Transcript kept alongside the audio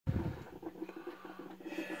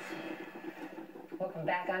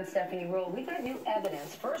Welcome back. I'm Stephanie Rule. We got new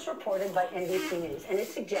evidence, first reported by NBC News, and it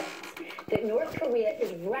suggests that North Korea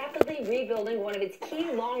is rapidly rebuilding one of its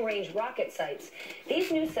key long-range rocket sites.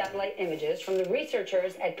 These new satellite images from the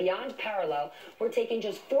researchers at Beyond Parallel were taken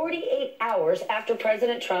just 48 hours after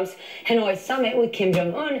President Trump's Hanoi summit with Kim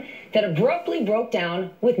Jong-un that abruptly broke down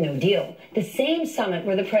with no deal. The same summit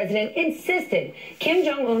where the president insisted Kim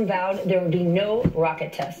Jong-un vowed there would be no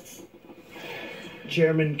rocket tests.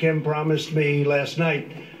 Chairman Kim promised me last night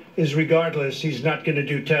is regardless, he's not going to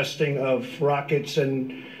do testing of rockets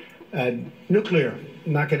and nuclear,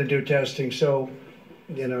 not going to do testing. So,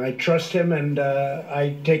 you know, I trust him and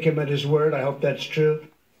I take him at his word. I hope that's true.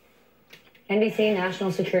 NBC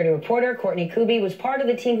national security reporter Courtney Kuby was part of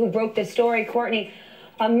the team who broke this story. Courtney,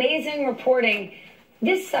 amazing reporting.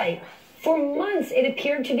 This site, for months, it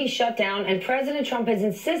appeared to be shut down, and President Trump has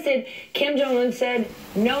insisted Kim Jong-un said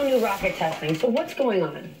no new rocket testing. So what's going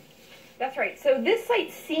on? That's right. So this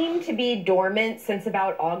site seemed to be dormant since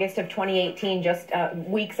about August of 2018, just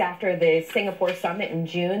weeks after the Singapore summit in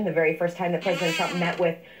June, the very first time that President Trump met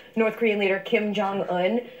with North Korean leader Kim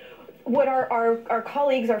Jong-un. What our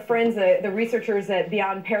colleagues, our friends, the researchers at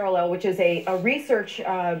Beyond Parallel, which is a research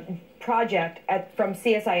project from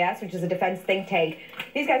CSIS, which is a defense think tank.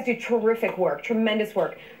 These guys do terrific work, tremendous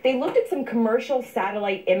work. They looked at some commercial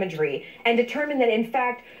satellite imagery and determined that, in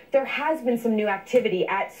fact, there has been some new activity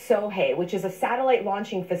at Sohae, which is a satellite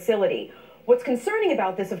launching facility. What's concerning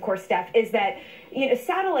about this, of course, Steph, is that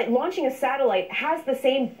launching a satellite has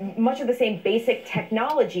much of the same basic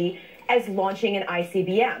technology as launching an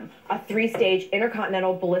ICBM, a three-stage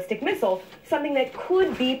intercontinental ballistic missile, something that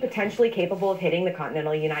could be potentially capable of hitting the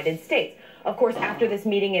continental United States. Of course, after this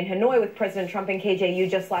meeting in Hanoi with President Trump and KJU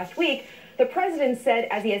just last week, the president said,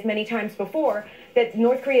 as he has many times before, that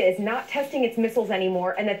North Korea is not testing its missiles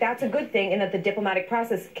anymore and that that's a good thing and that the diplomatic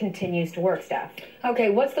process continues to work, Steph. Okay,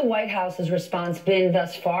 what's the White House's response been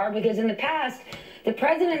thus far? Because in the past, the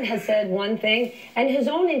president has said one thing and his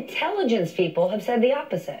own intelligence people have said the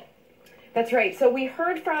opposite. That's right. So we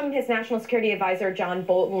heard from his national security advisor, John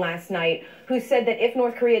Bolton, last night, who said that if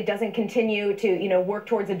North Korea doesn't continue to, work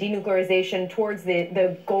towards a denuclearization, towards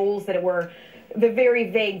the goals that were the very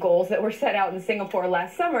vague goals that were set out in Singapore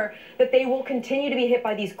last summer, that they will continue to be hit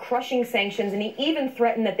by these crushing sanctions. And he even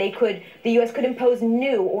threatened that the U.S. could impose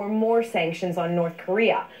new or more sanctions on North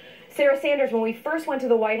Korea. Sarah Sanders, when we first went to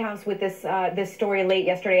the White House with this story late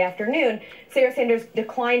yesterday afternoon, Sarah Sanders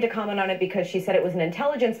declined to comment on it because she said it was an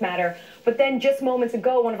intelligence matter. But then just moments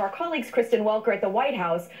ago, one of our colleagues, Kristen Welker at the White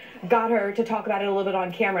House, got her to talk about it a little bit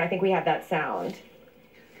on camera. I think we have that sound.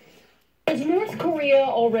 Is North Korea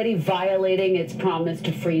already violating its promise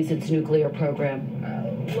to freeze its nuclear program?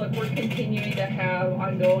 Look, we're continuing to have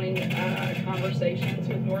ongoing conversations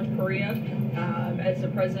with North Korea. As the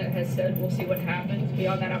president has said, we'll see what happens.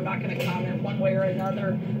 Beyond that, I'm not going to comment one way or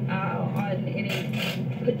another on any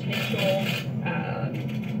potential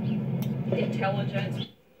intelligence.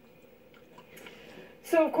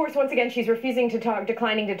 So, of course, once again, she's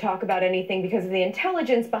declining to talk about anything because of the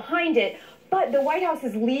intelligence behind it. But the White House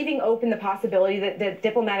is leaving open the possibility that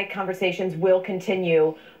diplomatic conversations will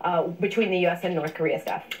continue between the U.S. and North Korea,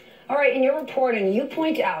 Steph. All right, in your reporting, you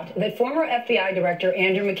point out that former FBI Director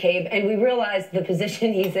Andrew McCabe, and we realize the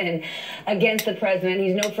position he's in against the president,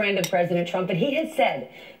 he's no friend of President Trump, but he has said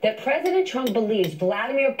that President Trump believes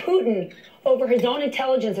Vladimir Putin over his own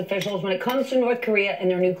intelligence officials when it comes to North Korea and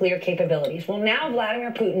their nuclear capabilities. Well, now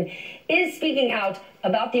Vladimir Putin is speaking out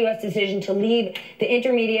about the U.S. decision to leave the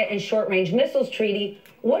Intermediate and Short-Range Missiles Treaty.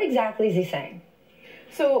 What exactly is he saying?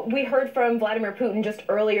 So we heard from Vladimir Putin just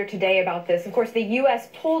earlier today about this. Of course, the U.S.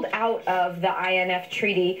 pulled out of the INF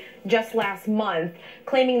treaty just last month,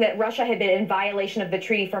 claiming that Russia had been in violation of the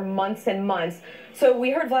treaty for months and months. So we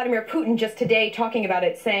heard Vladimir Putin just today talking about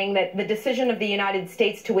it, saying that the decision of the United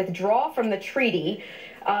States to withdraw from the treaty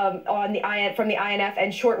from the INF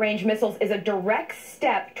and short-range missiles is a direct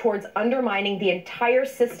step towards undermining the entire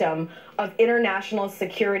system of international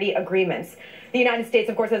security agreements. The United States,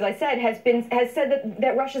 of course, as I said, has said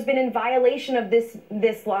that Russia's been in violation of this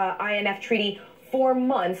INF treaty for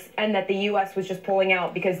months, and that the U.S. was just pulling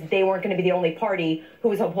out because they weren't going to be the only party who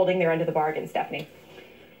was upholding their end of the bargain, Stephanie.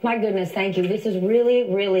 My goodness, thank you. This is really,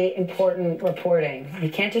 really important reporting. You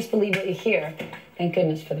can't just believe what you hear. Thank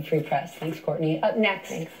goodness for the free press. Thanks, Courtney. Up next,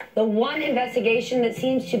 Thanks. The one investigation that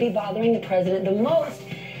seems to be bothering the president the most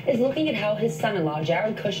is looking at how his son-in-law,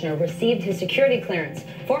 Jared Kushner, received his security clearance.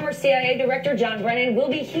 Former CIA Director John Brennan will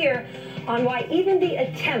be here on why even the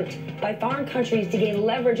attempt by foreign countries to gain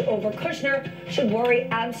leverage over Kushner should worry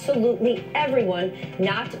absolutely everyone,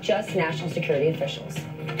 not just national security officials.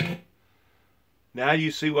 Now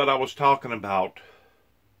you see what I was talking about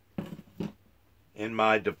in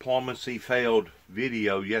my diplomacy failed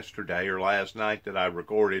video yesterday or last night that I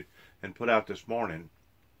recorded and put out this morning,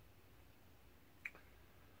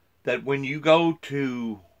 that when you go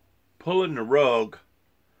to pulling the rug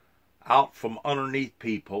out from underneath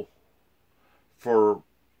people for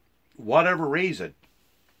whatever reason,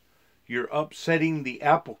 you're upsetting the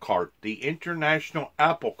apple cart, the international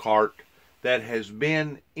apple cart that has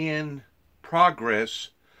been in progress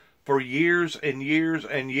for years and years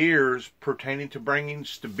and years pertaining to bringing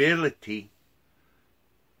stability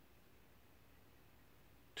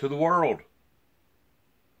to the world.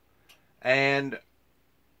 And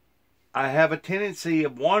I have a tendency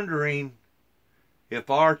of wondering if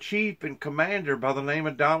our chief and commander by the name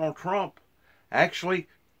of Donald Trump actually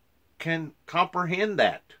can comprehend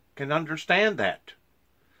that, can understand that.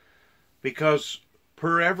 Because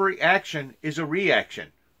per every action is a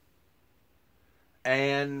reaction.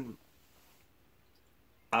 And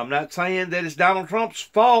I'm not saying that it's Donald Trump's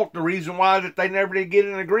fault, the reason why that they never did get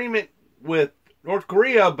an agreement with North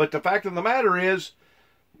Korea, but the fact of the matter is,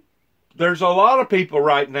 there's a lot of people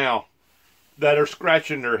right now that are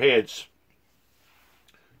scratching their heads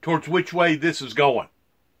towards which way this is going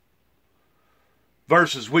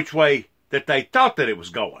versus which way that they thought that it was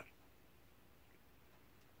going.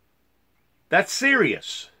 That's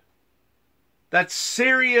serious. That's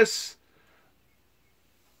serious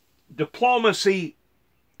diplomacy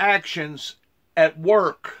actions at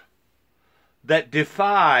work that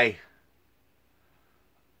defy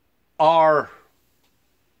our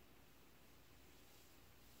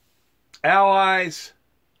allies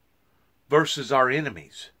versus our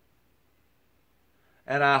enemies.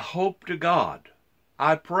 And I hope to God,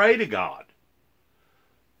 I pray to God,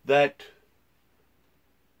 that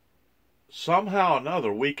somehow or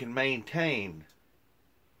another we can maintain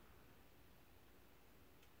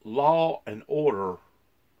law and order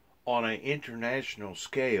on an international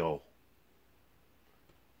scale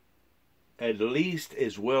at least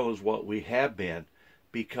as well as what we have been,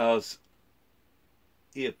 because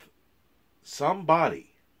if somebody,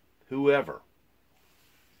 whoever,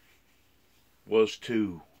 was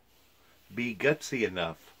to be gutsy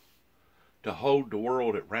enough to hold the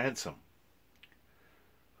world at ransom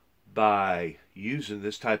by using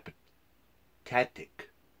this type of tactic,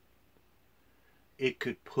 it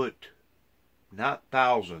could put not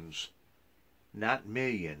thousands, not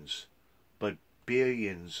millions, but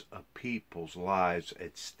billions of people's lives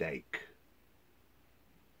at stake.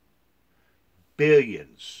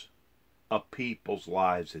 Billions of people's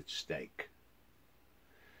lives at stake.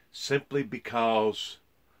 Simply because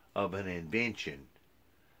of an invention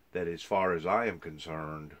that, as far as I am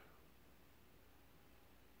concerned,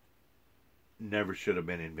 never should have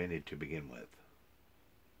been invented to begin with.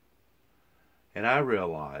 And I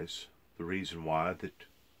realize the reason why that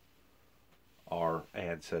our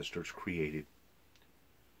ancestors created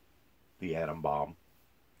the atom bomb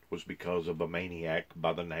was because of a maniac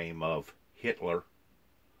by the name of Hitler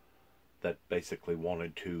that basically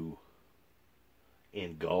wanted to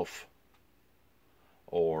engulf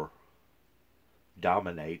or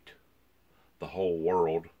dominate the whole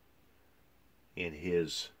world in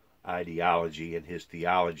his ideology and his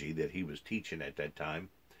theology that he was teaching at that time.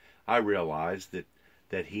 I realized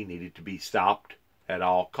that he needed to be stopped at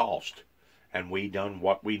all cost, and we done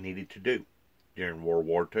what we needed to do during World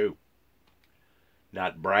War II.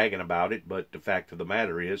 Not bragging about it, but the fact of the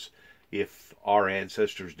matter is, if our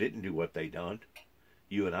ancestors didn't do what they done,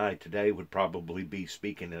 you and I today would probably be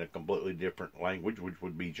speaking in a completely different language, which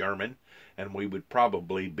would be German, and we would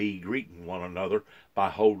probably be greeting one another by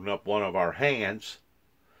holding up one of our hands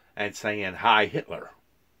and saying, "Hi, Hitler."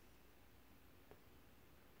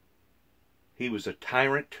 He was a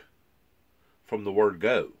tyrant from the word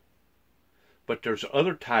go. But there's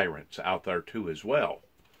other tyrants out there too as well,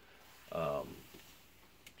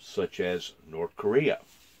 such as North Korea,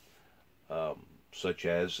 such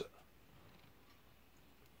as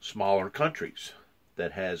smaller countries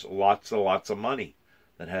that has lots of money,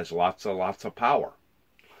 that has lots of power.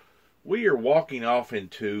 We are walking off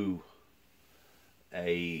into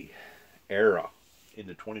a era in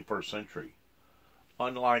the 21st century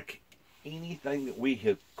unlike anything that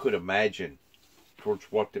we could imagine towards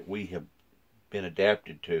what that we have been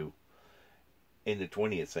adapted to in the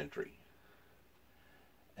 20th century.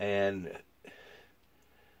 And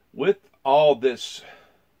with all this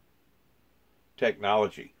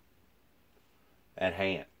technology at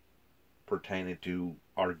hand pertaining to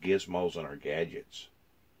our gizmos and our gadgets,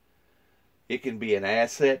 it can be an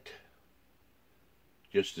asset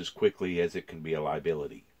just as quickly as it can be a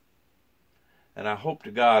liability. And I hope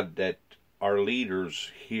to God that our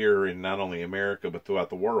leaders here in not only America but throughout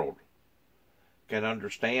the world can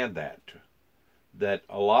understand that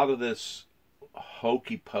a lot of this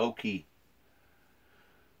hokey pokey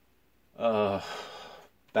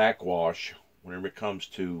backwash whenever it comes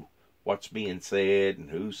to what's being said and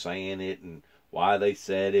who's saying it and why they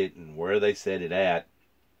said it and where they said it at.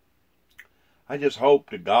 I just hope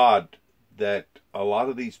to God that a lot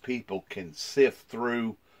of these people can sift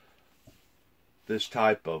through this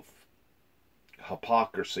type of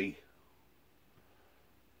hypocrisy,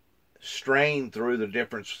 strain through the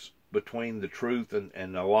difference between the truth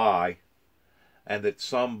and the lie, and that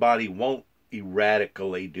somebody won't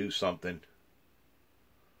erratically do something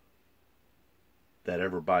that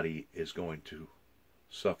everybody is going to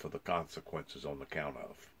suffer the consequences on account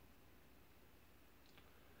of.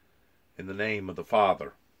 In the name of the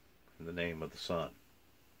Father, in the name of the Son,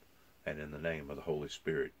 and in the name of the Holy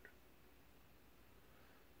Spirit,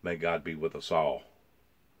 may God be with us all,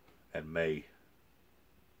 and may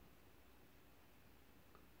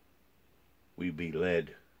we be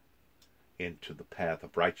led into the path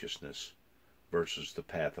of righteousness versus the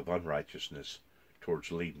path of unrighteousness,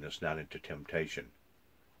 towards leading us not into temptation,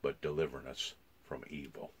 but delivering us from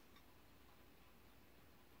evil.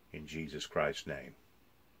 In Jesus Christ's name,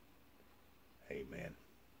 amen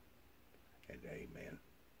and amen.